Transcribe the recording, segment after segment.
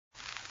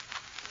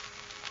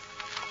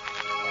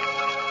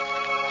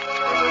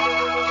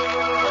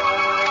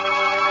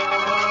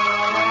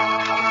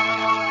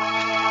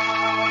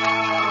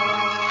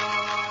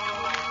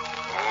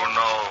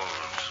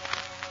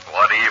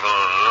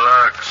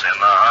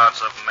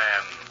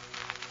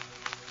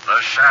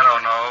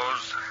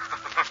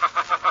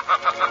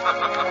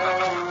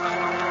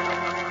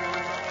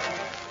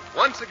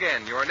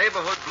again, your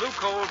neighborhood Blue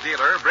Coal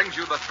dealer brings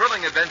you the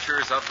thrilling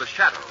adventures of The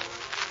Shadow,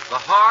 the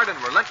hard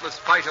and relentless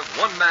fight of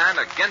one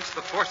man against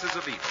the forces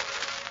of evil.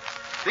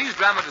 These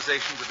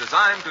dramatizations are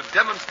designed to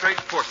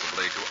demonstrate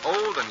forcibly to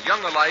old and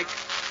young alike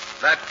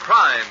that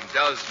crime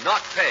does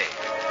not pay.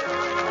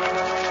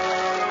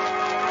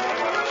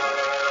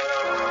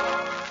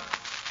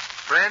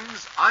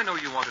 Friends, I know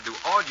you want to do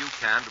all you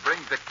can to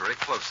bring victory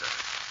closer.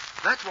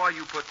 That's why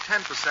you put 10%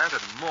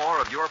 and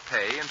more of your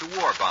pay into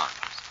war bonds.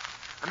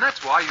 And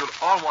that's why you'll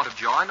all want to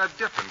join a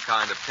different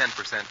kind of 10%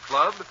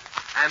 club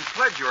and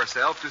pledge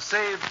yourself to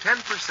save 10%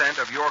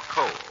 of your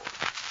coal.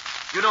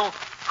 You know,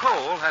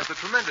 coal has the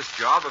tremendous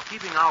job of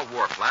keeping our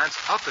war plants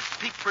up at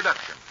peak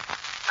production.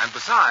 And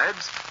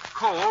besides,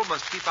 coal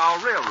must keep our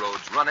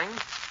railroads running,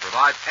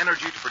 provide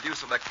energy to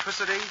produce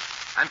electricity,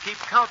 and keep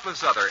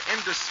countless other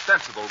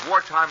indispensable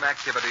wartime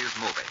activities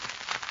moving.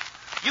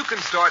 You can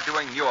start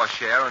doing your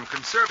share in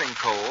conserving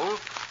coal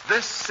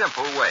this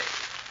simple way.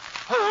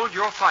 Hold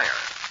your fire.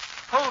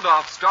 Hold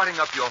off starting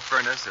up your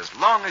furnace as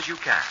long as you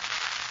can.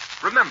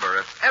 Remember,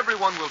 if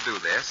everyone will do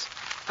this,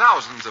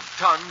 thousands of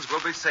tons will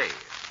be saved.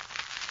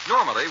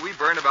 Normally, we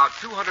burn about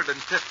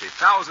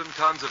 250,000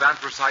 tons of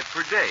anthracite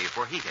per day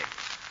for heating.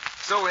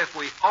 So if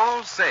we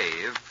all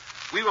save,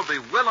 we will be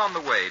well on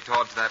the way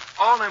towards that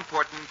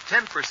all-important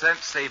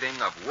 10% saving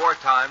of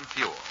wartime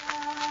fuel.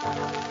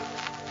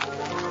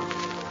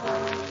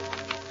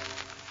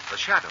 The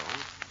Shadow,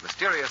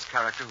 mysterious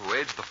character who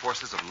aids the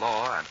forces of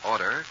law and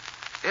order,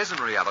 is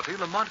in reality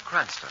Lamont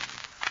Cranston,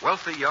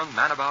 wealthy young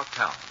man about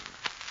town.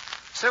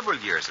 Several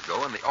years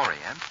ago in the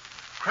Orient,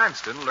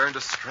 Cranston learned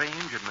a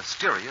strange and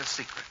mysterious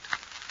secret,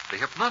 the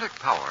hypnotic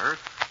power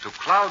to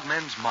cloud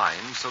men's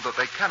minds so that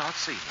they cannot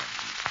see him.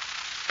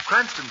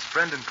 Cranston's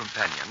friend and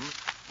companion,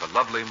 the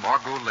lovely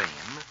Margot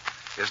Lane,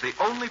 is the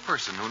only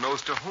person who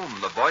knows to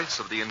whom the voice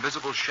of the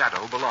invisible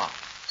shadow belongs.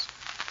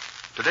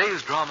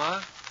 Today's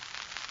drama,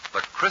 The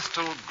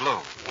Crystal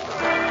Globe.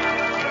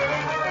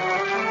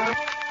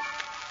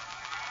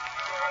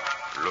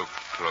 Look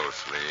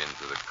closely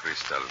into the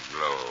crystal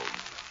globe,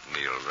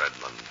 Neil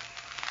Redmond.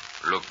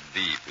 Look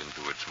deep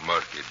into its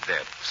murky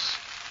depths.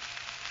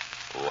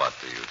 What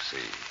do you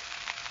see?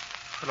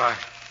 But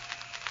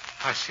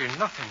I see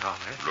nothing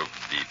of it. Look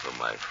deeper,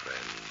 my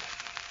friend.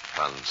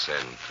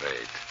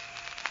 Concentrate.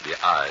 The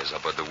eyes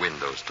are but the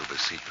windows to the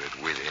secret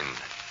within.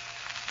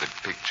 The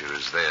picture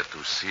is there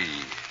to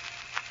see,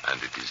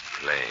 and it is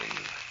plain.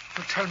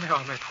 Well, tell me,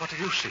 Ahmed, what do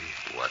you see?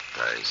 What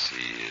I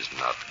see is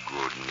not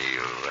good,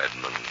 Neil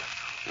Redmond.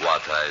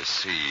 What I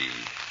see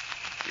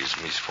is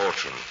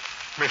misfortune.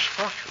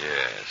 Misfortune?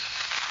 Yes.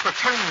 But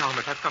tell me,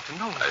 Ahmed, I've got to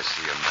know. I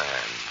see a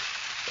man.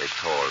 A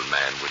tall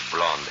man with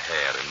blonde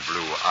hair and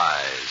blue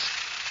eyes.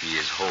 He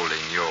is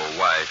holding your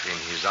wife in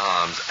his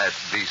arms at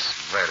this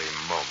very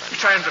moment.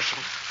 It's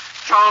Anderson.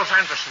 Charles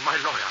Anderson, my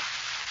lawyer.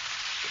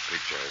 The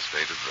picture has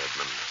faded,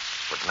 Redmond.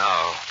 But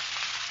now,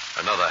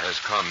 another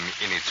has come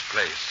in its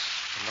place.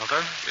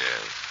 Another?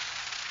 Yes.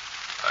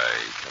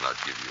 I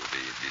cannot give you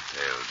the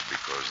details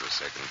because the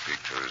second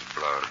picture is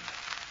blurred.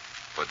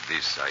 But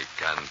this I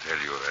can tell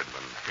you,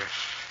 Redmond.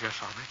 Yes,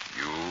 Ahmed.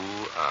 You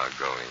are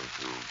going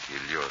to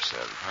kill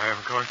yourself. I am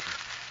going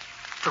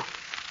to...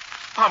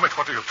 Ahmed,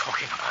 what are you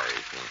talking about? I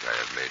think I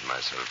have made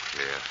myself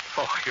clear.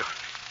 Oh,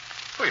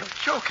 you're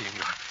joking.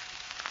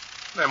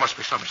 There must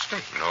be some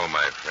mistake. No,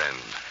 my friend.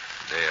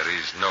 There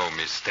is no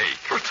mistake.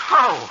 But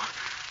how?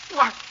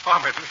 What?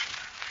 Ahmed, listen.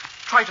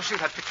 Try to see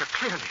that picture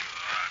clearly.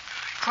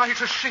 Try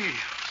to see.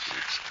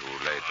 It's too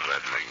late,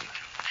 Redmond.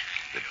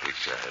 The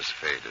picture has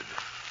faded.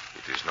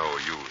 It is no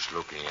use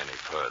looking any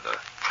further.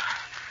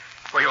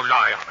 Well, you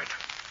lie, Ahmed.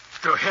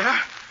 Do you hear?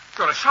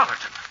 You're a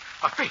charlatan.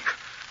 A fake.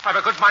 I've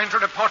a good mind to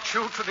report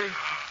you to the...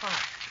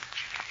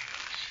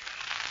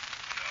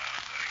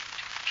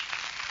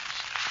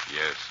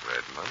 Yes,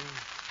 Redmond.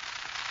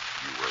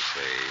 You were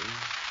saying?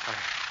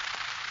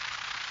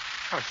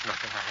 It's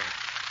nothing.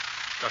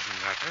 Doesn't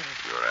matter.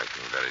 You're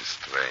acting very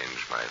strange,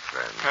 my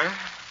friend. Eh?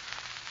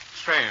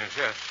 Strange,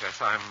 yes.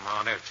 I'm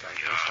on edge, I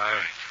guess.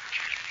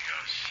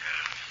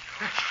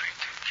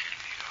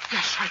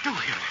 Yes, I do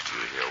hear it.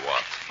 You hear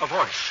what? A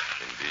voice.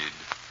 Indeed?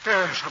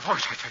 Yes, a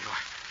voice, I tell you.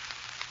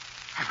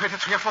 I've heard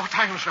it 3 or 4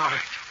 times now.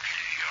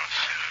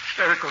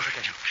 There it goes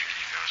again.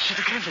 And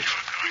again, it's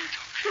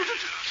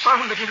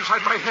pounding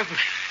inside my head.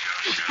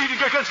 It's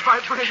beating against my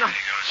brain.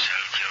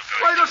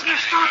 Why doesn't it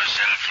stop?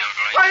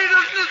 Why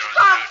doesn't it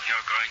stop?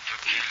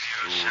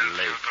 Too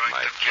late,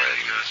 my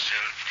friend.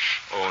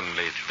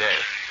 Only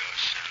death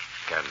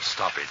can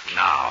stop it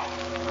now.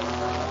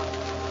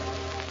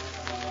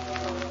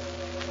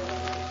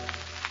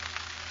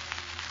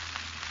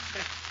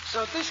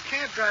 So this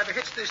cab driver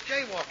hits this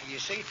jaywalker, you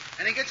see,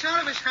 and he gets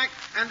out of his hack,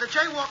 and the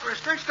jaywalker is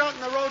stretched out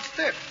in the road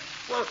stiff.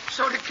 Well,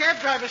 so the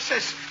cab driver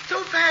says, too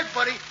bad,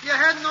 buddy, you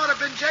hadn't ought to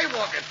been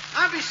jaywalking.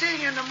 I'll be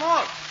seeing you in the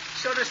morgue.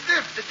 So the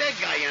stiff, the dead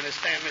guy, you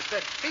understand, mister,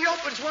 he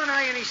opens one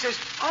eye and he says,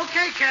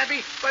 okay,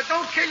 cabby, but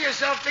don't kill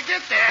yourself to get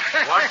there.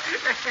 What?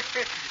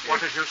 What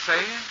did you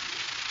say?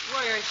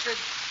 Why, I said,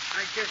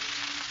 I guess...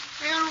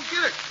 Hey, I don't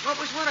get it. What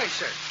was what I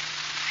said?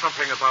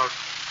 Something about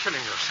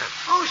killing yourself.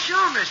 Oh,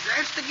 sure, mister.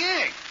 It's the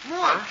gag.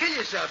 More. Huh? Kill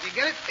yourself. You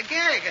get it? The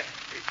gag.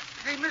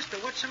 Hey, mister,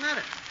 what's the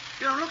matter?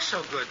 You don't look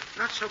so good.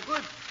 Not so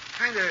good.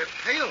 Kind of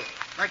pale.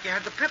 Like you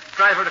had the pip.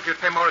 Driver, if you'd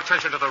pay more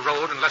attention to the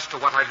road and less to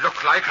what I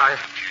look like, I...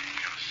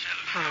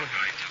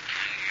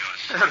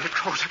 There it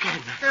goes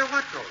again. There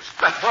what goes?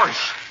 That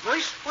voice.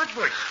 Voice? What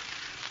voice?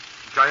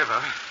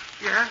 Driver,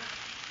 Yeah?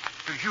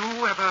 do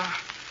you ever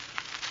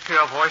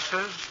hear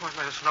voices when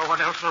there's no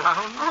one else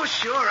around? Oh,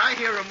 sure. I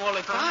hear them all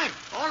the time.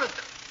 All the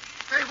time.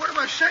 Hey, what am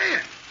I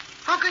saying?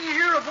 How can you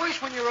hear a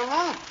voice when you're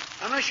alone?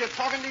 Unless you're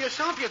talking to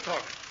yourself, you're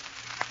talking.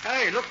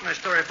 Hey, look,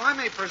 mister, if I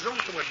may presume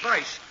to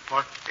advice...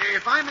 What?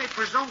 If I may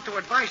presume to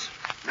advice,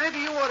 maybe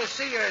you ought to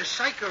see a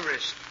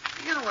psychorist.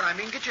 You know what I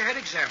mean. Get your head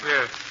examined.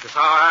 Yes,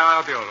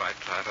 I'll be all right,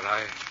 Driver.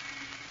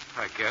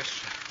 I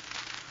guess.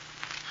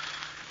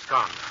 It's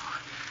gone now.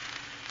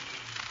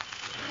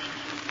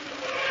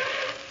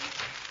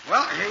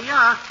 Well, here you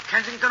are.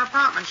 Kensington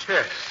Apartments.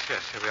 Yes,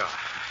 here we are.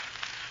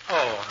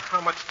 Oh,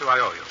 how much do I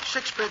owe you?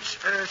 6 bits,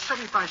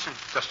 75 cents.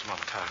 Just a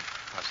moment.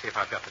 I'll see if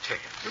I've got the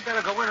ticket. You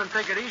better go in and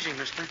take it easy,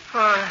 mister.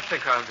 I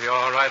think I'll be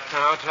all right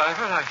now,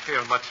 Driver. I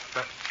feel much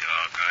better.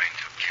 You're going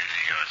to kill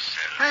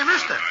yourself. Hey,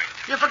 mister,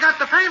 you forgot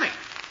to pay me.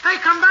 Hey,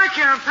 come back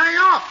here and pay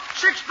off.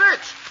 6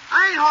 bits.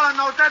 I ain't hauling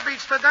no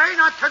deadbeats today,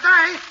 not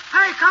today.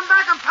 Hey, come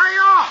back and pay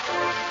off.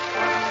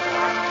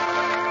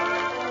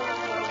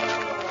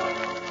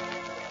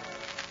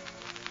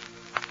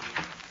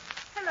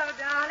 Hello,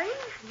 darling.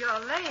 You're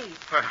late.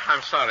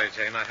 I'm sorry,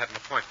 Jane. I had an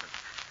appointment.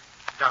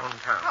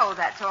 Downtown. Oh,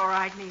 that's all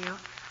right, Neil.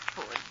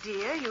 Poor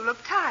dear, you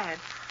look tired.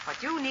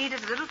 What you need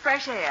is a little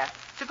fresh air.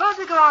 Suppose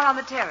we go out on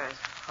the terrace.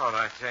 All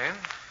right, Jane.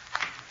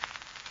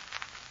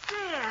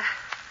 There.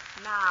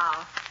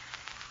 Now,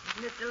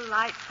 isn't it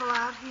delightful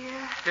out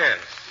here? Yes,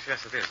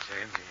 it is,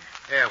 Jane.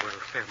 The air will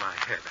clear my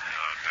head.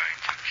 You're going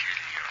to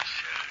kill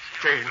yourself.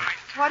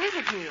 Jane, What is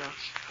it, Neil?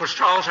 was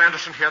Charles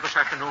Anderson here this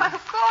afternoon?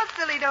 Of course,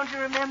 silly, don't you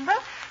remember?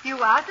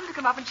 You asked him to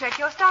come up and check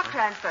your stock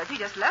transfers. He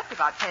just left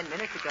about 10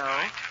 minutes ago.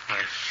 I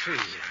see.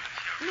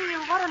 Neil,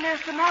 what on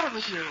earth's the matter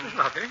with you?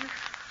 Nothing.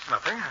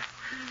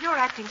 You're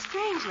acting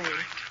strangely.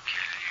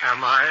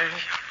 Am I?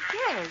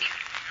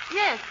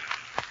 Yes.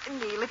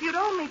 Neil, if you'd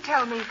only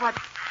tell me what...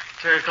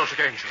 There it goes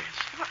again,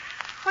 Jane.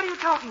 What are you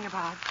talking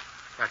about?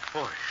 That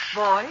voice.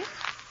 Voice?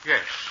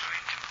 Yes.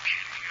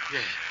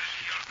 Yes.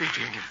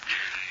 Beating.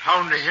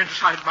 Pounding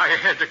inside my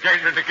head again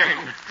and again.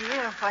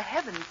 Dear, for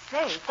heaven's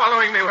sake.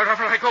 Following me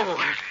wherever I go.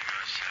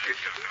 It's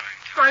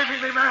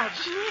driving me mad.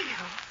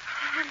 Neil.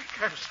 I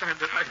can't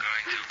stand it. I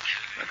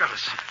gotta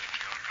stop it.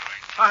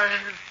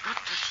 I've got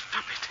to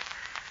stop it.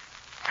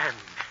 And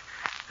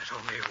there's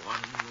only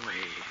one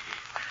way.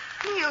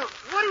 Neil,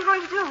 what are you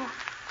going to do?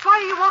 Why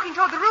are you walking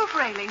toward the roof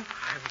railing?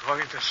 I'm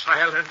going to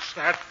silence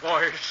that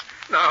voice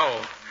now.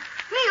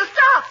 Neil,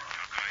 stop!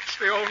 It's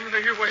the only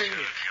way. The only way.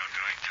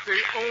 You're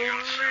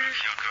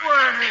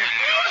going to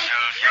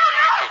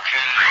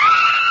kill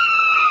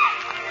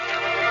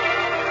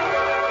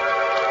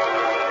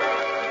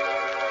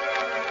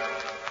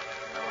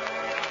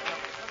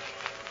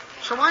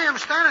So I am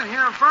standing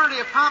here in front of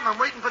the apartment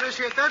waiting for this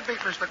here deadbeat,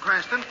 Mr.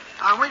 Cranston.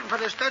 I'm waiting for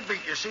this deadbeat,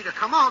 you see, to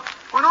come out,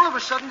 when all of a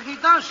sudden he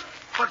does.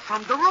 But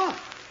from the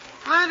roof.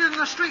 Landed in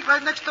the street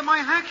right next to my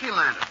hack he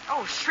landed.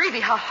 Oh,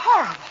 Shrevey, how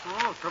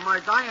horrible. Oh, to my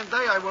dying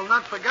day, I will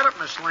not forget it,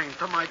 Miss Lane.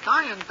 To my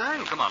dying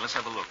day. Come on, let's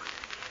have a look.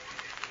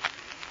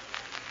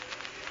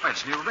 Why,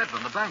 it's Neil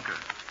Redmond, the banker.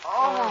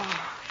 Oh.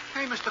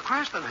 Hey, Mr.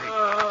 Cranston,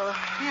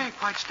 he ain't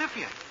quite stiff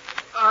yet.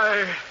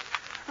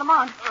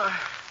 Lamont,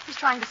 he's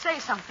trying to say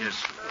something.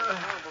 Yes.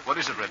 What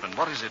is it, Redmond?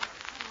 What is it?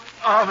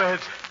 Ahmed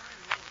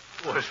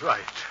was right.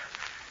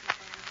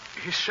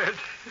 He said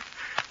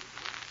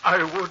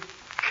I would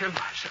kill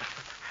myself.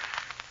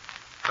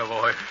 The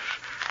voice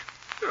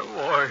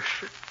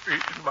that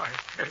beat in my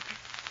head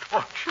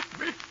tortured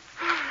me.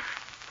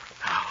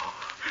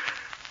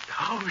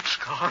 Now it's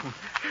gone.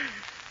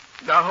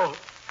 Now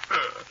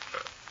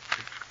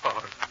it's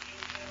gone.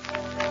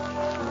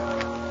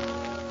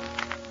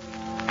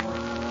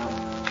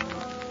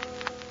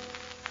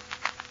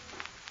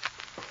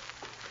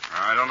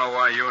 I don't know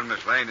why you and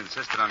Miss Lane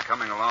insisted on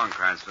coming along,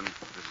 Cranston.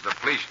 This is a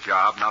police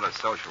job, not a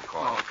social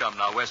call. Oh, come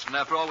now, Weston.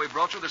 After all we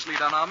brought you this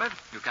lead on Ahmed,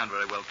 you can't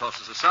very well toss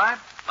us aside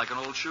like an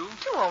old shoe.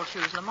 2 old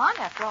shoes, Lamont.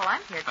 After all,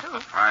 I'm here, too.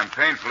 I'm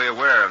painfully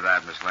aware of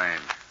that, Miss Lane.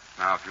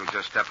 Now, if you'll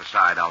just step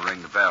aside, I'll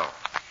ring the bell.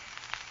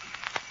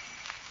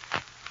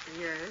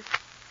 Yes.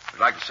 I'd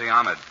like to see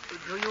Ahmed.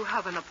 Do you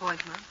have an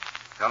appointment?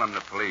 Tell him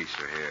the police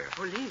are here.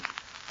 Police?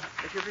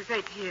 If you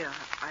wait here,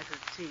 I shall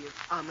see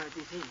if Ahmed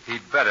is in.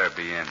 He'd better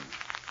be in.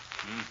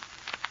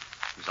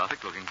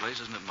 Exotic-looking place,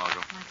 isn't it, Margot?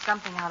 Like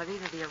something out of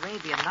either the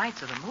Arabian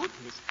Nights or the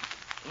movies.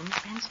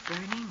 Incense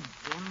burning,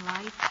 dim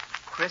light,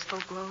 crystal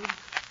globes,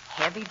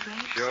 heavy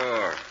drapes.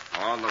 Sure.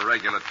 All the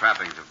regular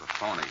trappings of the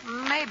phony.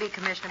 Maybe,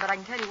 Commissioner, but I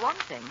can tell you one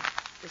thing.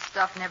 This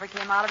stuff never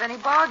came out of any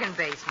bargain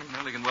basement.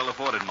 Well, he can well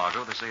afford it,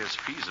 Margot. They say his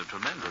fees are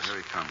tremendous. Here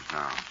he comes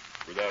now.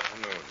 Good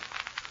afternoon.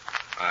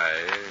 I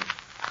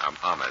am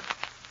Ahmed.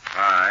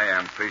 I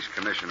am Police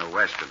Commissioner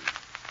Weston.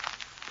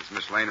 This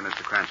Miss Lane and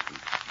Mr. Cranston.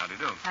 How do you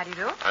do? How do you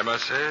do? I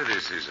must say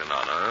this is an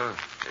honor.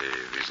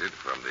 A visit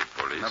from the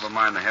police. Never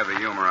mind the heavy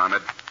humor,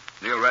 Ahmed.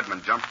 Neil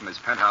Redmond jumped from his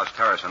penthouse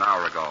terrace an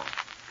hour ago.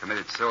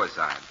 Committed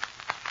suicide.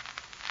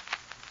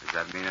 Does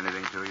that mean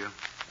anything to you?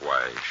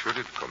 Why should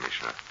it,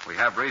 Commissioner? We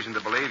have reason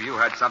to believe you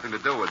had something to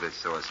do with this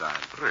suicide.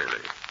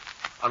 Really?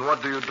 And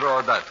what do you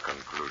draw that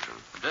conclusion?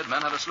 The dead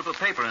man had a slip of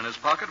paper in his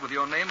pocket with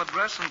your name,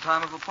 address, and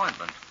time of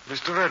appointment.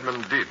 Mr.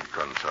 Redmond did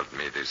consult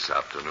me this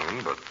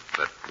afternoon, but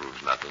that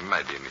proves nothing,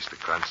 my dear Mr.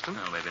 Cranston.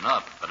 Well, maybe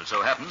not, but it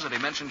so happens that he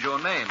mentioned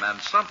your name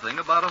and something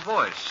about a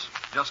voice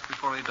just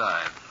before he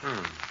died.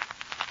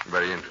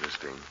 Very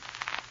interesting.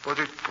 But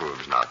it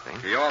proves nothing.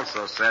 He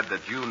also said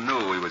that you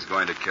knew he was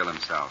going to kill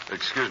himself.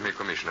 Excuse me,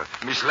 Commissioner.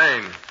 Miss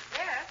Lane,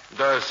 Yes?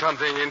 does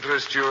something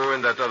interest you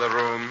in that other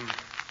room?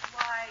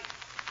 Why,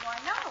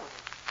 no.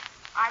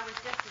 I was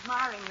just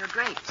admiring your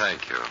drapes.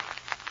 Thank you.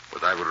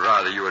 But I would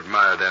rather you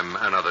admire them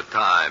another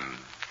time,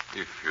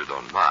 if you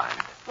don't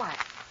mind. Why,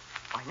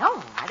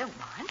 no, I don't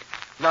mind.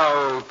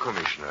 Now,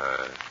 Commissioner,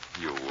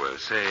 you were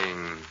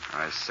saying...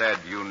 I said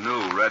you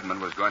knew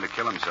Redmond was going to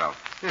kill himself.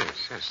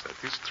 Yes,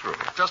 that is true.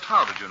 Just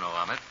how did you know,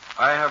 Ahmed?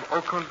 I have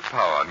occult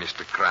power,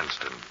 Mr.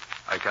 Cranston.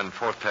 I can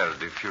foretell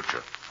the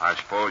future. I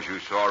suppose you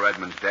saw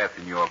Redmond's death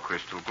in your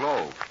crystal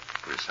globe.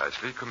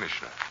 Precisely,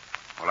 Commissioner.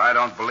 Well, I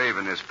don't believe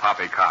in this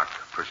poppycock,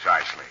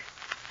 precisely.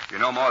 You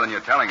know more than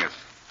you're telling us.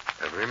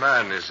 Every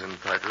man is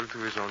entitled to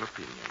his own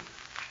opinion.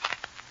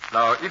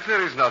 Now, if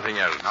there is nothing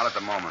else... Not at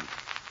the moment.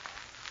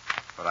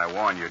 But I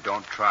warn you,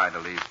 don't try to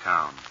leave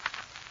town.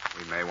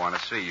 We may want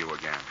to see you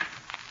again.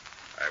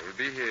 I will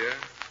be here.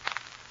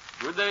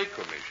 Good day,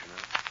 Commissioner.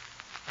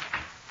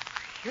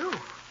 Phew.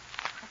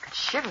 I've got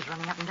shivers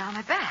running up and down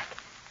my back.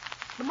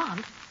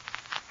 Lamont,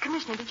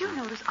 Commissioner, did you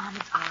notice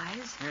Ahmed's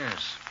eyes?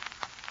 Yes.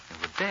 They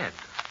were dead.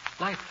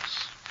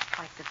 Lifeless.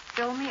 Like the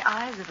filmy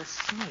eyes of a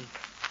snake.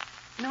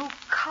 No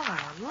color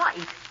or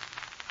light.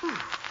 Whew.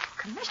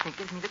 Commissioner, it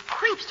gives me the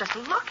creeps just to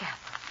look at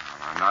them.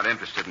 Well, I'm not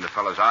interested in the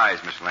fellow's eyes,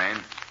 Miss Lane.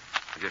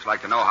 I'd just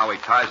like to know how he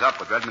ties up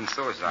with Redmond's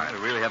suicide. We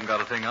really haven't got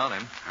a thing on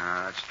him.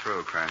 That's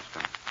true,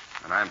 Cranston.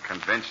 And I'm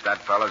convinced that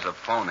fellow's a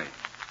phony.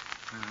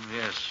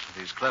 Yes,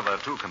 he's clever,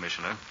 too,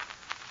 Commissioner.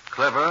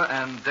 Clever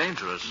and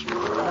dangerous.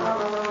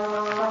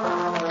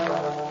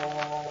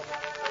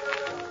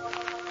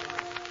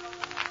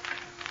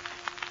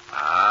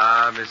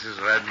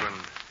 Mrs.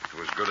 Redmond, it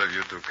was good of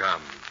you to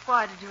come.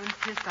 Why did you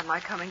insist on my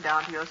coming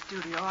down to your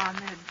studio,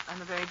 Ahmed, on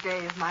the very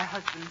day of my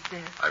husband's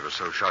death? I was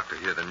so shocked to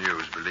hear the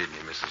news. Believe me,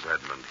 Mrs.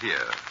 Redmond.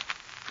 Here,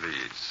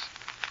 please,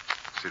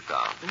 sit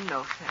down.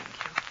 No, thank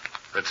you.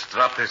 Let's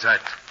drop this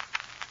act.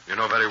 You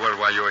know very well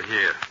why you're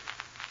here.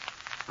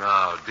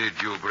 Now, did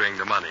you bring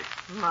the money?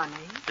 Money?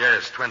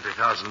 Yes,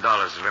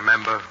 $20,000.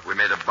 Remember? We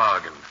made a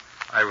bargain.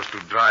 I was to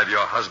drive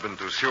your husband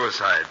to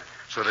suicide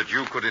so that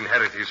you could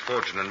inherit his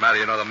fortune and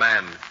marry another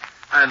man.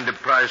 And the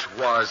price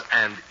was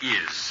and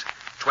is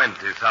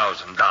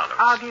 $20,000.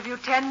 I'll give you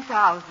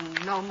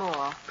 $10,000, no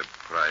more. The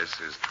price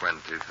is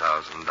 $20,000,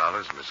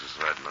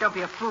 Mrs. Redmond. Don't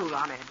be a fool,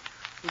 Ahmed.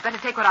 You'd better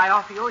take what I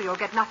offer you or you'll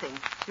get nothing.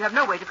 You have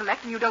no way to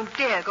collect and you don't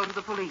dare go to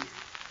the police.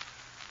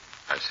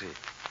 I see.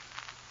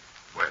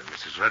 Well,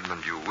 Mrs.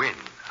 Redmond, you win.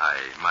 I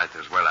might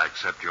as well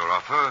accept your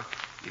offer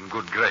in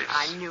good grace.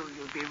 I knew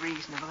you'd be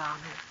reasonable,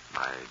 Ahmed.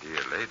 My dear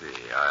lady,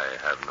 I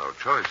have no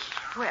choice.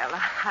 Well,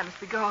 I must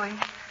be going.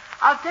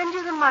 I'll send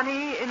you the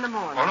money in the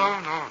morning. Oh,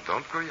 no,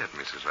 don't go yet,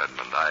 Mrs.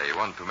 Redmond. I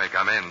want to make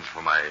amends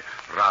for my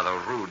rather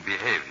rude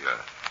behavior.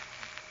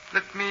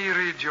 Let me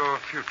read your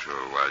future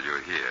while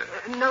you're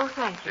here. No,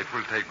 thank you. It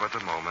will take but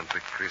a moment. The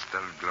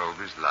crystal globe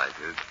is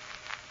lighted.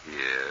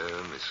 Here,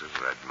 Mrs.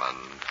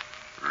 Redmond,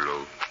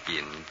 look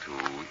into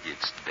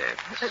its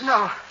depths.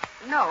 No.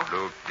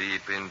 Look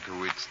deep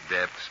into its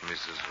depths,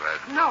 Mrs.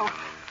 Redmond.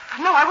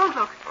 No, I won't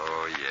look.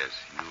 Oh, yes,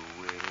 you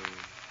will.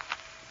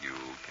 You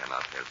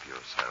cannot help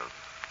yourself.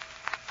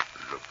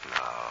 Look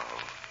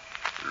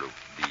now. Look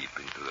deep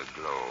into the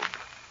globe.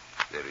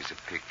 There is a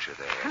picture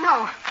there.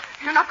 No,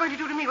 you're not going to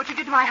do to me what you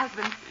did to my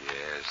husband.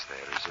 Yes,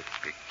 there is a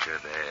picture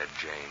there,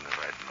 Jane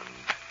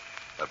Redmond.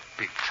 A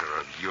picture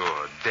of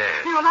your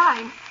death. You're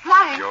lying.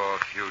 Your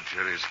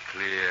future is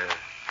clear.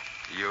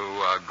 You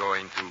are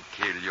going to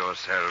kill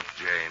yourself,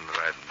 Jane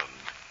Redmond.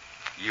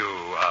 You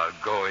are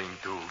going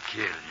to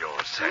kill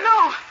yourself.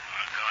 No.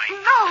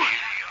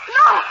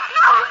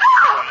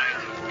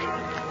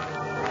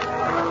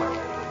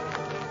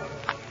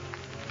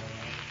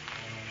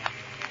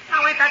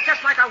 Now, ain't that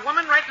just like a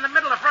woman right in the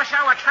middle of rush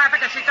hour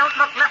traffic and she don't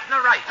look left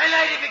nor right? Hey,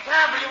 lady, be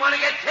careful. You want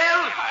to get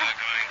killed?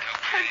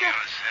 I've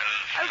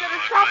got to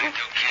stop it.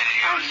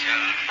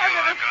 I've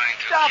got to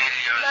stop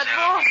that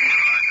boy.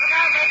 Look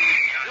out, lady.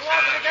 You're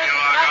walking against the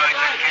traffic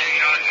light.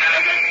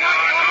 There's a truck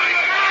coming.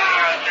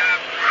 Look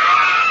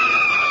out.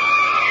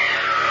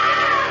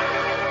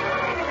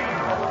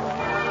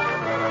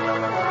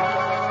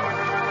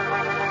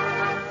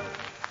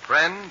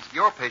 Friends,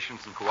 your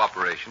patience and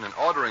cooperation in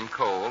ordering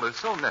coal is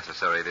so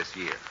necessary this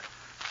year.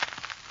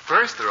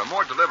 First, there are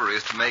more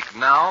deliveries to make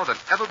now than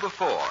ever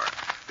before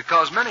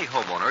because many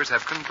homeowners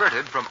have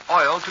converted from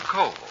oil to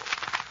coal.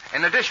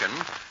 In addition,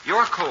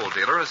 your coal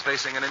dealer is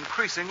facing an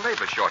increasing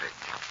labor shortage.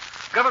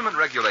 Government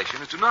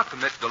regulations do not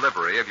permit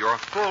delivery of your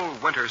full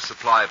winter's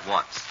supply at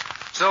once.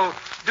 So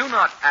do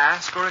not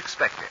ask or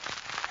expect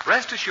it.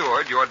 Rest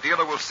assured your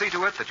dealer will see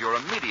to it that your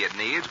immediate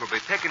needs will be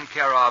taken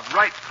care of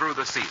right through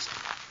the season.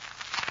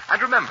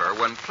 And remember,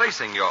 when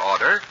placing your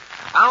order,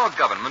 our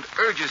government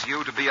urges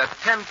you to be a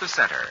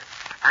 10%er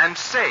and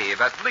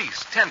save at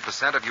least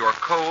 10% of your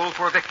coal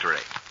for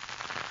victory.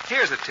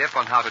 Here's a tip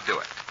on how to do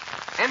it.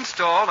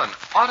 Install an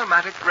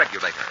automatic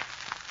regulator.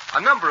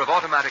 A number of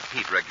automatic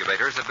heat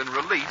regulators have been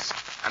released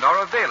and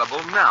are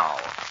available now,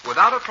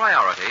 without a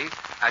priority,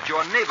 at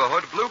your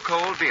neighborhood blue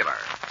coal dealer.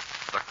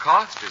 The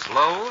cost is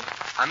low,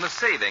 and the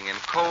saving in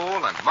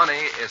coal and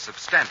money is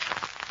substantial.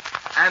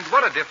 And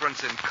what a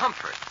difference in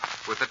comfort,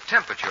 with the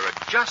temperature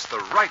at just the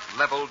right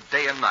level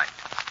day and night.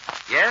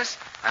 Yes,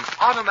 an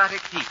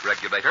automatic heat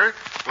regulator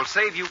will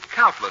save you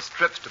countless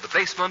trips to the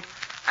basement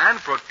and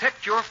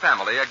protect your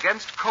family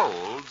against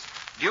colds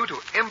due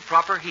to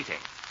improper heating.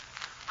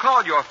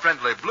 Call your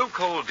friendly blue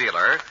coal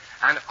dealer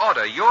and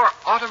order your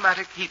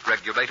automatic heat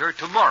regulator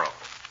tomorrow.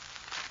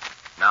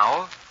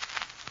 Now,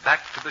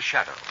 back to the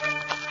shadow.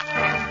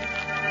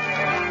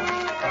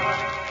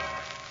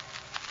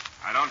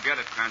 I don't get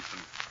it, Cranston.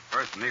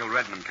 First, Neil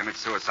Redmond commits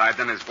suicide,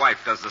 then his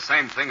wife does the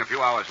same thing a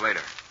few hours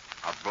later.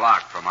 A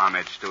block from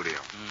Ahmed's studio.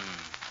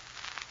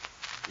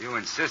 You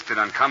insisted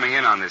on coming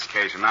in on this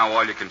case, and now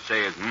all you can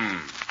say is,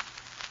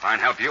 Fine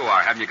help you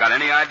are. Haven't you got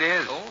any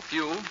ideas? Oh, a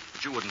few.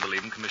 But you wouldn't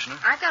believe them, Commissioner.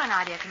 I've got an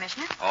idea,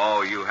 Commissioner.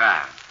 Oh, you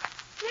have?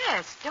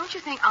 Yes. Don't you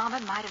think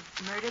Ahmed might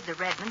have murdered the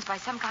Redmonds by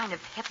some kind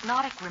of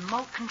hypnotic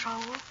remote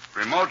control?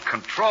 Remote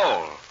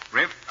control?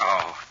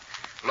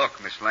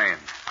 Look, Miss Lane,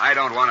 I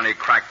don't want any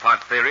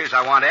crackpot theories.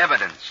 I want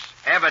evidence.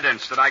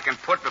 Evidence that I can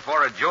put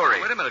before a jury.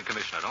 Wait a minute,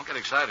 Commissioner. Don't get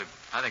excited.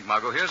 I think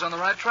Margot here's on the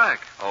right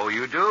track. Oh,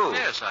 you do?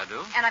 Yes, I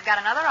do. And I've got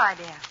another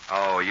idea.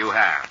 Oh, you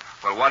have.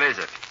 Well, what is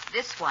it?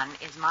 This one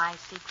is my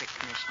secret,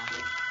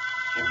 Commissioner.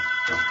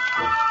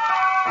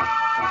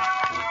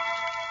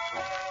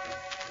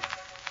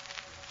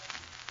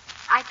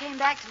 I came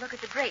back to look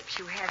at the drapes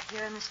you have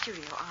here in the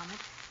studio, Ahmed.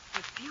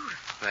 They're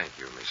beautiful. Thank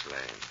you, Miss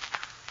Lane.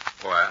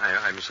 Oh,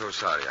 I'm so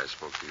sorry I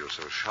spoke to you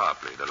so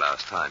sharply the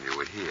last time you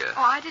were here.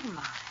 Oh, I didn't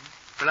mind.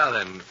 Now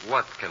then,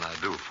 what can I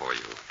do for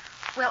you?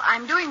 Well,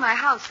 I'm doing my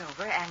house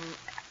over, and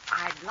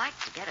I'd like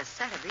to get a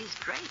set of these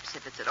drapes,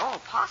 if it's at all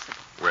possible.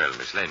 Well,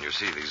 Miss Lane, you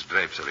see, these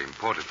drapes are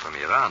imported from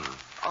Iran.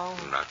 Oh.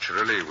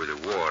 Naturally, with the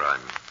war,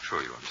 I'm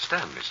sure you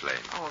understand, Miss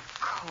Lane. Oh,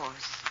 of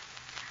course.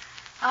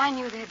 I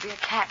knew there'd be a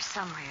catch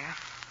somewhere.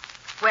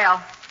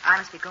 Well, I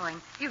must be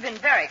going. You've been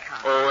very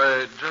kind.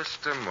 Oh,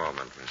 just a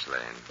moment, Miss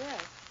Lane.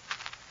 Yes.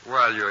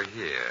 While you're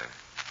here,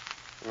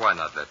 why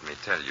not let me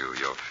tell you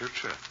your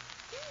future?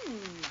 I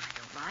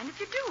don't mind if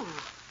you do.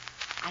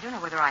 I don't know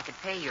whether I could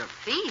pay your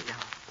fee,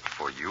 though.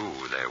 For you,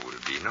 there will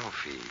be no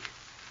fee.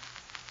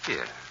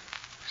 Here,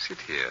 sit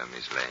here,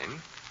 Miss Lane.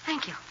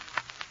 Thank you.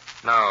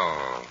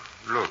 Now,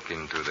 look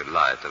into the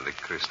light of the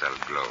crystal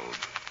globe.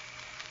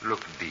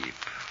 Look deep.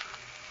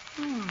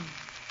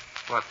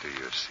 What do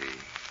you see?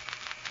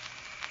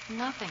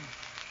 Nothing.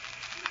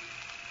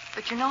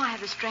 But you know, I have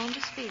the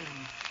strangest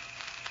feeling.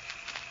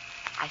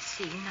 I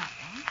see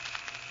nothing,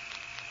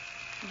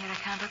 and yet I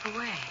can't look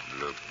away.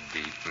 Look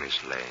deep,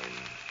 Miss Lane.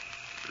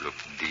 Look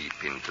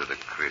deep into the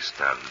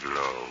crystal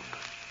globe.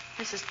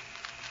 This is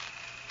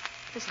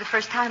the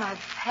first time I've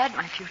had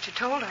my future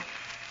told.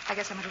 I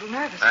guess I'm a little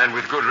nervous. And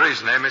with good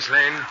reason, eh, Miss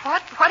Lane?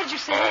 What? What did you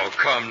say? Oh,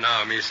 come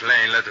now, Miss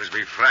Lane. Let us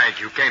be frank.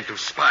 You came to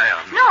spy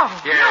on me. No.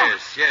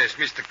 Yes.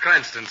 Mr.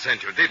 Cranston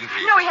sent you, didn't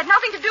he? No, he had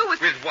nothing to do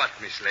with... With what,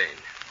 Miss Lane?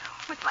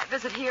 With my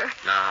visit here.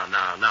 Now,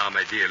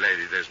 my dear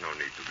lady, there's no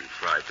need to be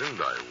frightened.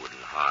 I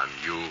wouldn't harm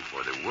you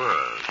for the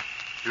world.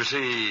 You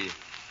see,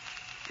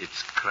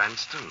 it's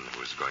Cranston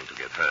who's going to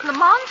get hurt.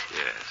 Lamont?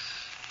 Yes.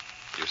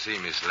 You see,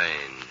 Miss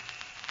Lane,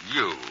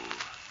 you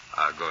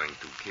are going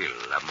to kill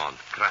Lamont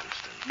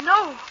Cranston.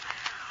 No.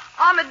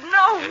 Ahmed,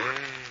 no. Yes,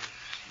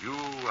 you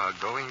are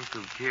going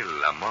to kill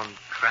Lamont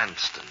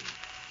Cranston.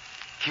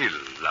 Kill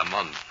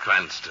Lamont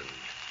Cranston.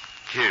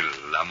 Kill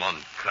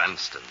Lamont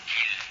Cranston.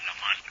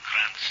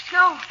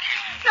 No,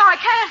 I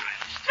can't.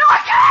 No, I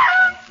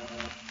can't!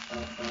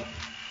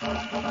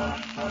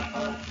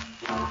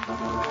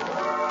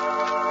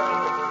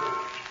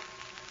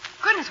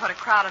 Goodness, what a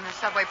crowd on the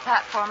subway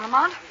platform,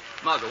 Lamont.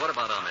 Margot, what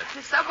about Ahmed?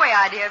 The subway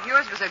idea of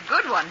yours was a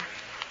good one.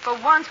 For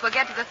once, we'll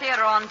get to the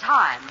theater on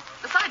time.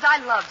 Besides, I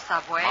love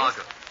subways.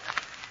 Margot.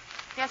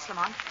 Yes,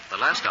 Lamont? The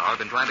last hour I've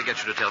been trying to get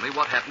you to tell me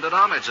what happened at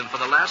Ahmed's, and for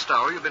the last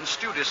hour you've been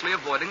studiously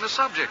avoiding the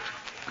subject.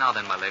 Now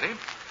then, my lady.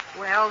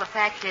 Well, the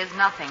fact is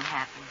nothing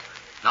happened.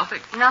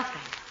 Nothing?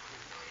 Nothing.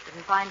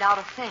 Didn't find out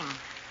a thing.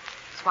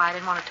 That's why I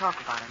didn't want to talk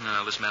about it.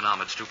 No, this man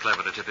Ahmed's too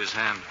clever to tip his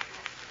hand.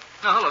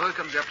 Now, hello, here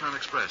comes the Uptown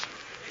Express.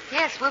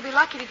 Yes, we'll be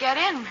lucky to get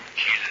in.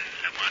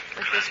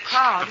 With this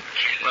crowd.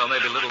 Well,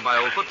 maybe a little of my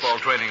old football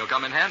training will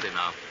come in handy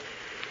now.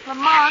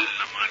 Lamont,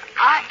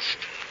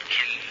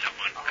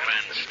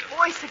 the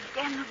voice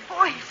again, the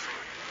voice.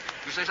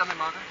 You say something,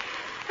 Margaret?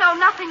 No,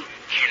 nothing.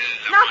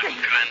 Nothing.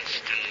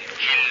 Cranston.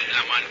 Kill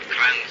them on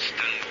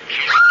Cranston.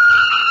 Kill.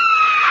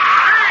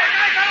 Hey,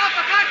 guys, get off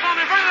the platform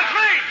in front of the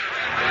train!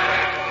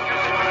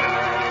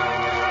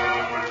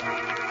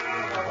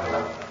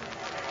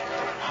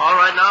 All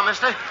right now,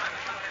 mister?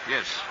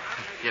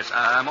 Yes,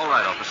 I'm all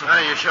right, officer.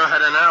 Well, you sure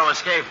had a narrow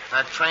escape.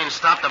 That train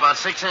stopped about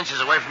 6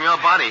 inches away from your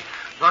body.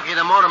 Lucky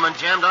the motorman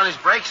jammed on his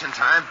brakes in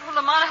time. Oh,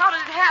 Lamont, how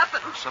did it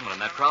happen? Someone in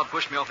that crowd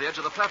pushed me off the edge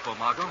of the platform,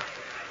 Margot.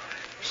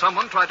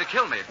 Someone tried to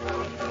kill me. Kill them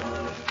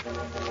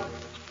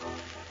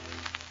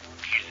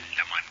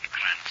on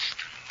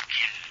Cranston.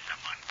 Kill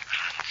them on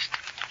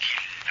Cranston.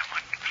 Kill them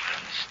on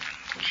Cranston.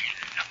 Kill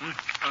them on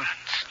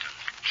Cranston.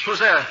 Who's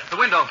there? The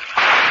window.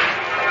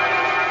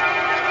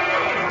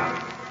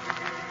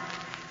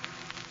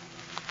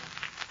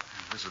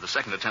 This is the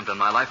second attempt on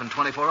my life in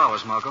 24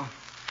 hours, Margot.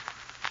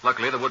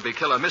 Luckily, the would-be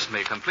killer missed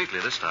me completely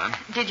this time.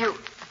 Did you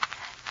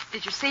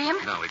see him?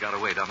 No, he got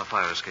away down the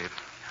fire escape.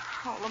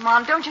 Oh,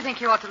 Lamont, don't you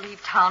think you ought to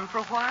leave town for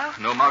a while?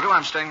 No, Margot,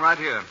 I'm staying right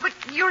here. But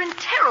you're in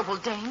terrible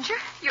danger.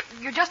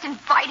 You're just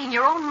inviting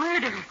your own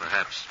murder.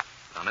 Perhaps.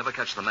 But I'll never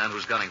catch the man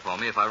who's gunning for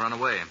me if I run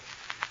away.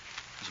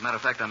 As a matter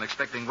of fact, I'm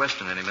expecting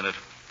Weston any minute.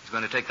 He's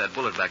going to take that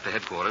bullet back to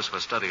headquarters for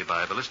study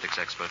by a ballistics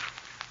expert.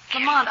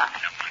 Lamont,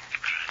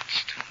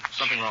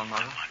 Something wrong,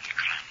 Margot?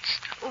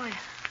 Oh,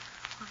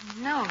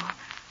 no.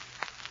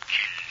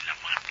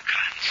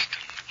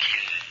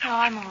 No,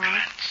 I'm all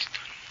right.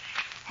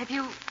 Have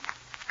you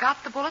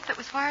got the bullet that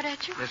was fired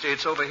at you? Yes,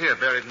 it's over here,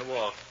 buried in the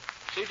wall.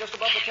 See, just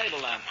above the table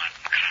lamp.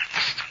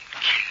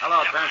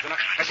 Hello, Cranston.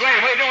 Hey,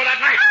 Blaine, what are you doing with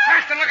that knife?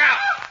 Cranston, look out!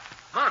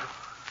 Margot.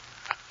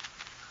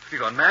 Have you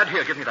gone mad?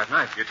 Here, give me that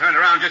knife. You turned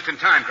around just in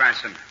time,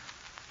 Cranston.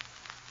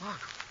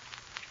 Margot.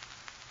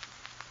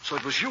 So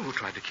it was you who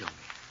tried to kill me.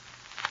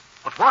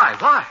 But why?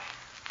 Why?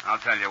 I'll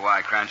tell you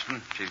why,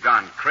 Cranston. She's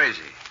gone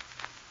crazy.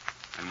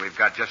 And we've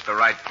got just the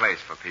right place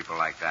for people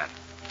like that.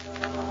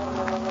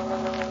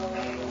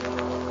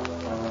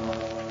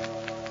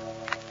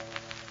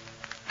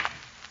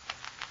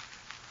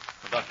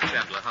 Dr.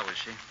 Chandler, how is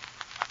she?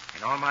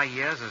 In all my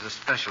years as a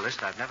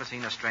specialist, I've never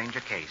seen a stranger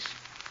case.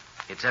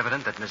 It's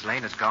evident that Miss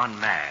Lane has gone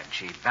mad.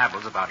 She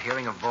babbles about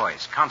hearing a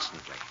voice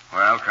constantly.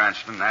 Well,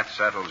 Cranston, that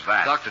settles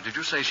that. Doctor, did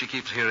you say she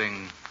keeps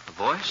hearing a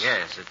voice?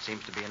 Yes, it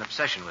seems to be an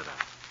obsession with her.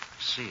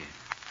 I see.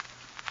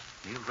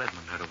 Neil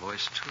Redmond heard a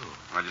voice, too.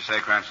 What'd you say,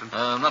 Cranston?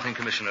 Nothing,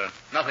 Commissioner.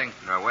 Nothing.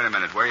 No, wait a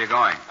minute. Where are you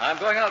going? I'm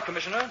going out,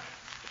 Commissioner,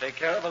 to take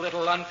care of a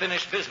little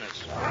unfinished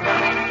business.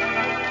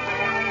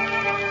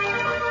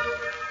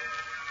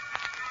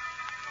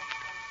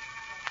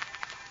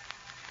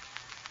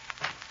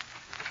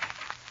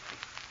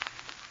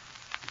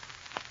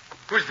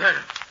 Who's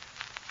there?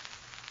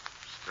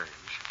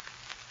 Strange.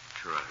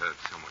 Sure, I heard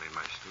someone in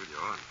my studio,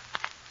 and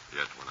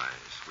yet when I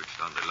switched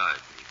on the light,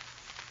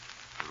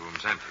 the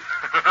room's empty.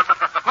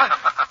 What?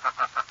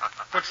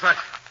 What's that?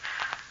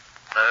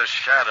 The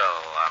shadow,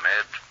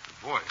 Ahmed. The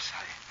voice.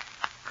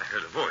 I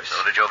heard a voice.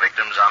 So did your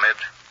victims, Ahmed.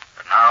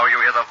 But now you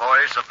hear the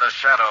voice of the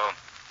shadow.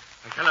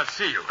 I cannot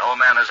see you. No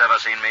man has ever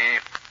seen me.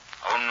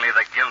 Only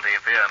the guilty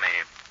fear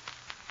me.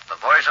 The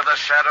voice of the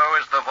shadow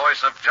is the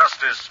voice of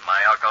justice, my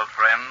occult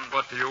friend.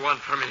 What do you want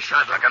from me,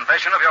 Shadow? A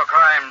confession of your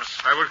crimes.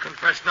 I will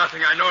confess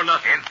nothing. I know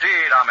nothing.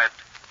 Indeed, Ahmed.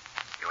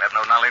 You have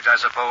no knowledge, I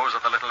suppose,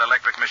 of the little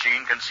electric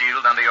machine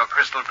concealed under your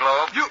crystal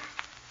globe?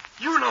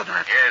 You know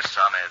that? Yes,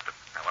 Ahmed.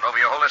 I went over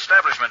your whole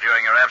establishment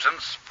during your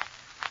absence.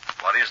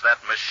 What is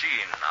that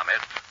machine,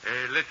 Ahmed?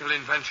 A little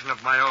invention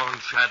of my own,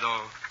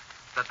 Shadow.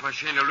 That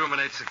machine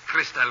illuminates a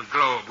crystal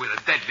globe with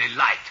a deadly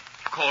light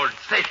called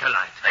Theta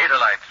Light. Theta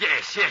Light?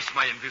 Yes,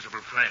 my invisible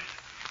friend.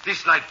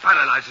 This light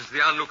paralyzes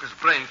the onlooker's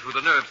brain through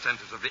the nerve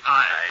centers of the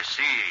eye. I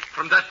see.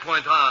 From that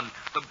point on,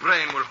 the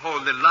brain will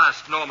hold the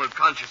last normal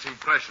conscious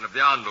impression of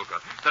the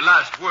onlooker, the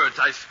last words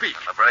I speak.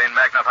 And the brain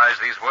magnifies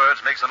these words,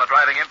 makes them a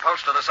driving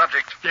impulse to the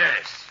subject.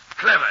 Yes.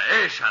 Clever,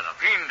 Shadow?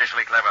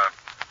 Fiendishly clever.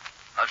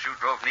 Thus you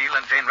drove Neil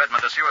and Jane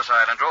Redmond to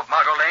suicide and drove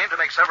Margot Lane to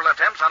make several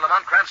attempts on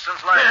Lamont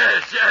Cranston's life.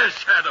 Yes,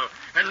 Shadow.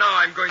 And now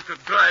I'm going to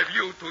drive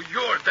you to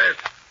your death.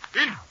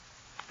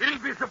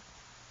 Invisible.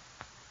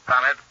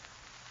 Ahmed,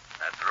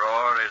 that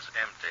drawer is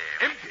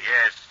empty. Empty?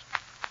 Yes.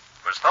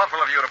 It was thoughtful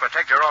of you to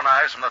protect your own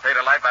eyes from the theta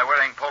light by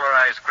wearing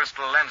polarized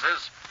crystal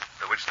lenses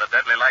to which the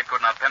deadly light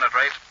could not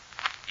penetrate.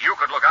 You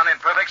could look on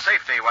in perfect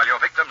safety while your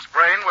victim's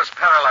brain was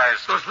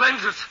paralyzed. Those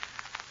lenses,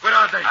 where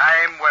are they?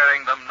 I'm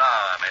wearing them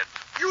now, Ahmed.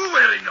 You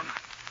wearing them?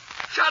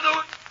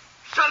 Shadow,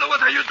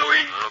 what are you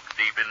doing? Look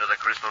deep into the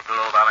crystal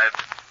globe, Ahmed.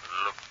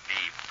 Look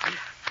deep.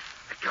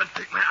 I can't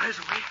take my eyes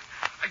away.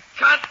 I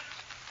can't.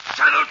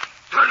 Shadow,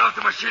 turn off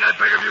the machine, I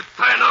beg of you.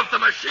 Turn off the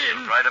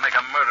machine. Try to make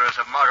a murderess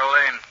of Margot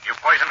Lane. You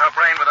poisoned her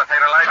brain with a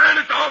theta light. Turn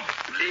it off,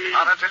 please.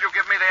 Not until you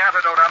give me the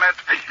antidote, Ahmed.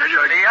 I tell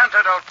you... The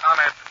antidote,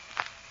 Ahmed.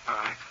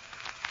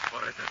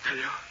 All right, I tell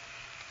you.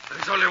 There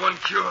is only one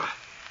cure.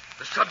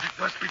 The subject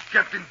must be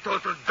kept in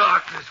total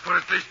darkness for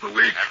at least a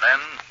week.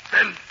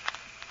 And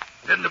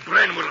then the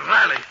brain will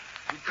rally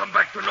and come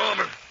back to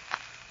normal.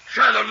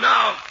 Shadow,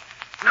 now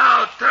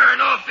turn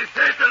off the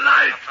theta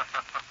light.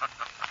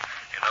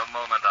 In a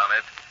moment,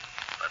 Ahmed.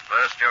 But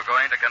first you're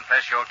going to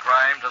confess your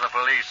crime to the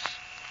police.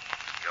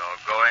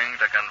 You're going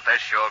to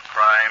confess your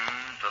crime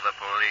to the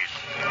police.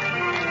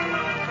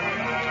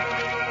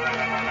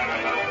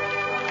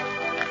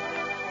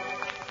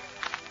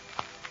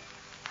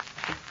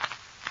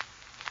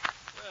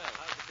 Well,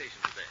 how's the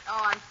patient today?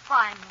 Oh, I'm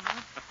fine,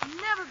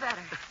 Nemo. Never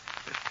better.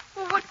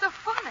 Well, what's so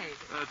funny?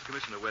 Well, it's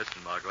Commissioner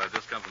Weston, Margot. I've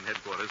just come from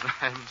headquarters. I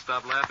haven't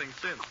stopped laughing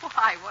since.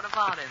 Why, what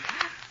about him?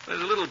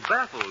 He's a little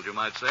baffled, you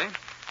might say.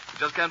 He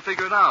just can't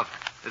figure it out.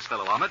 This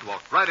fellow Ahmed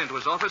walked right into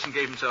his office and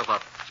gave himself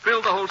up.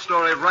 Spilled the whole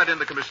story right in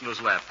the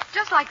commissioner's lap.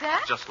 Just like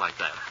that? Just like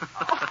that.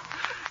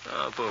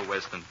 Oh, poor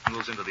Weston.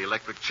 Moves into the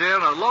electric chair,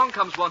 and along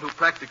comes one who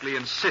practically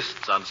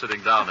insists on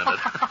sitting down in it.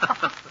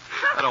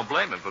 I don't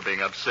blame him for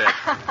being upset.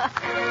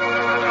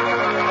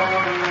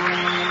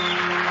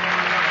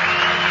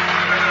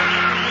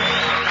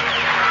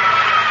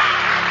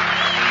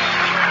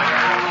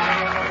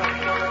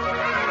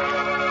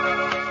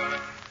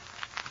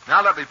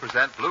 Now let me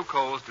present Blue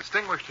Coal's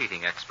distinguished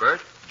heating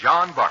expert,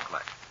 John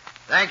Bartlett.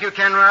 Thank you,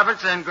 Ken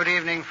Roberts, and good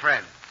evening,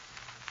 friends.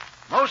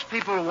 Most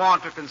people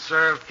want to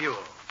conserve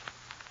fuel.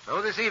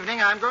 So this evening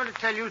I'm going to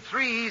tell you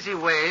 3 easy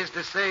ways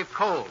to save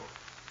coal.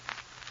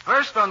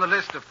 First on the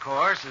list, of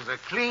course, is a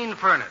clean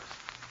furnace.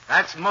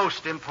 That's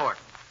most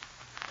important.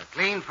 A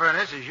clean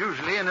furnace is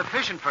usually an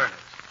efficient furnace.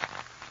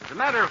 As a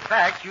matter of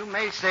fact, you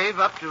may save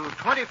up to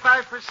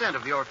 25%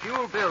 of your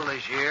fuel bill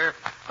this year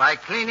by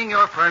cleaning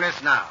your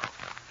furnace now.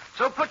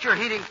 So put your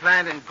heating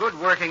plant in good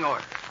working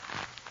order.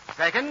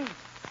 Second,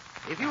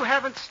 if you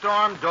haven't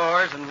storm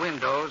doors and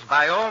windows,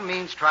 by all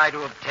means try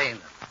to obtain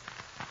them.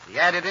 The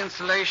added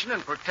insulation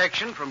and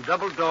protection from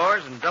double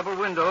doors and double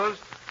windows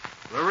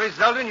will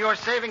result in your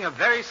saving a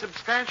very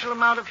substantial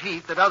amount of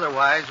heat that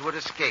otherwise would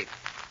escape.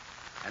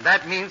 And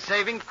that means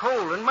saving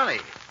coal and money,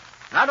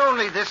 not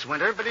only this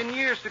winter, but in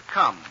years to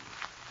come,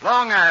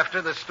 long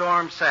after the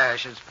storm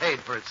sash has paid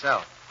for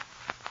itself.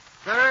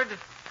 Third,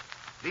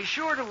 be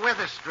sure to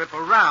weather strip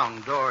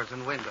around doors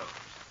and windows.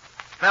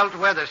 Felt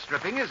weather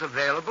stripping is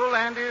available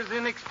and is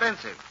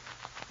inexpensive.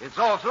 It's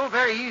also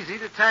very easy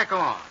to tack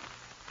on.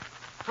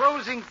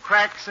 Closing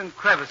cracks and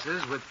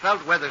crevices with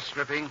felt weather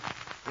stripping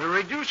will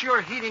reduce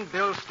your heating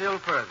bill still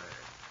further.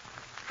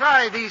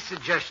 Try these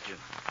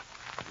suggestions.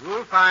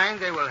 You'll find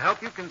they will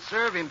help you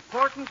conserve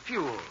important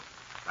fuel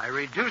by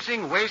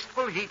reducing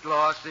wasteful heat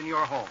loss in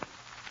your home.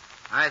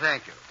 I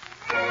thank you.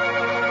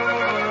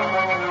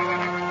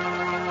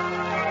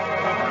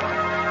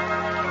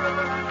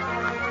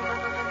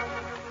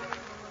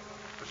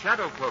 The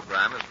Shadow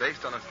program is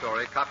based on a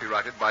story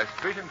copyrighted by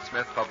Street and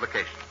Smith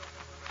Publications.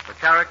 The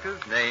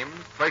characters, names,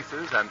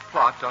 places, and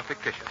plot are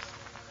fictitious.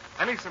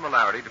 Any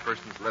similarity to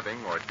persons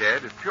living or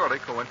dead is purely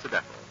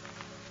coincidental.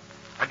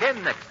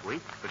 Again next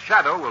week, The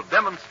Shadow will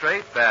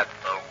demonstrate that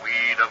The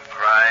weed of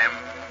crime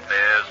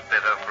bears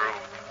bitter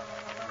fruit.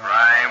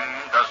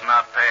 Crime does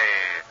not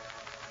pay.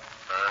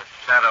 The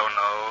Shadow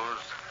knows.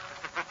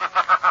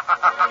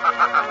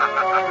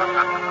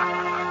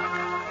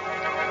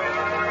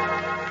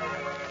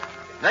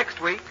 next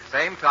week,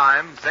 same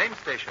time, same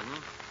station,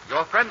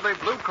 your friendly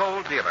Blue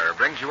Coal dealer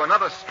brings you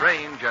another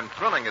strange and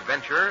thrilling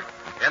adventure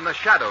in The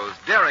Shadow's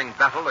daring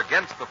battle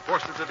against the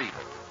forces of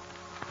evil.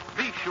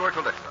 Be sure to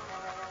listen.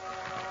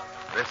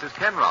 This is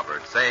Ken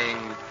Roberts saying,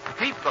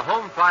 keep the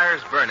home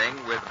fires burning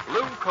with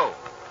Blue Coal.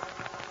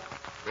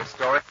 This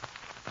story,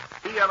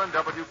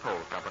 E.L.&W. Coal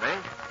Company,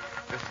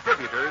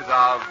 distributors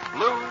of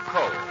Blue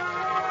Coal.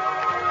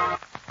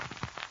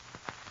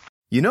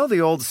 You know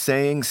the old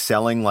saying,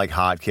 selling like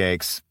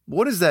hotcakes?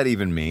 What does that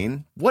even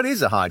mean? What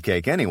is a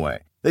hotcake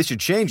anyway? They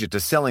should change it to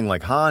selling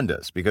like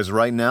Hondas, because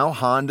right now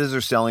Hondas are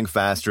selling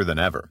faster than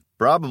ever.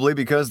 Probably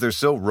because they're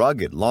so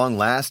rugged,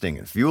 long-lasting,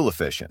 and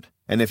fuel-efficient.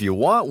 And if you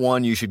want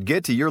one, you should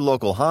get to your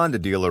local Honda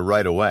dealer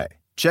right away.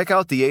 Check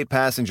out the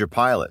 8-passenger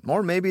Pilot,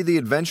 or maybe the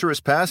adventurous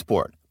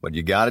Passport. But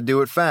you gotta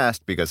do it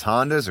fast, because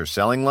Hondas are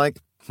selling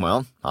like,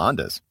 well,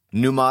 Hondas.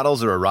 New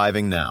models are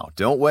arriving now.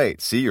 Don't wait.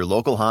 See your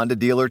local Honda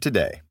dealer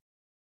today.